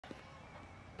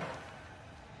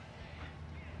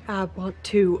I want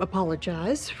to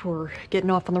apologize for getting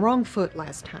off on the wrong foot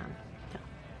last time.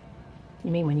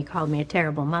 You mean when you called me a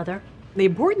terrible mother? The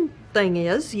important thing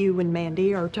is you and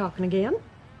Mandy are talking again.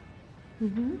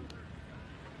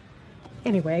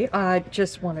 Anyway, I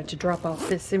just wanted to drop off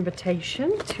this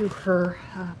invitation to her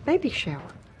baby shower.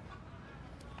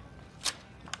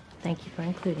 Thank you for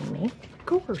including me. Of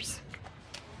course.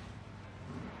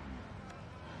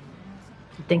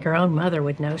 You'd think her own mother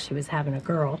would know she was having a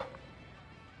girl.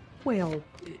 Well,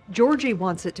 Georgie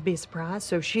wants it to be a surprise,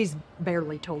 so she's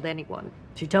barely told anyone.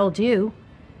 She told you.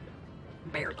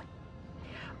 Barely.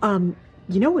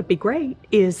 You know what'd be great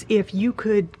is if you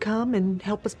could come and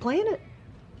help us plan it.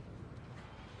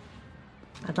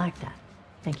 I'd like that.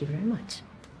 Thank you very much.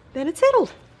 Then it's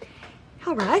settled.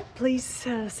 All right, please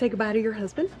say goodbye to your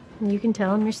husband. You can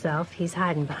tell him yourself. He's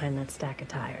hiding behind that stack of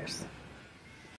tires.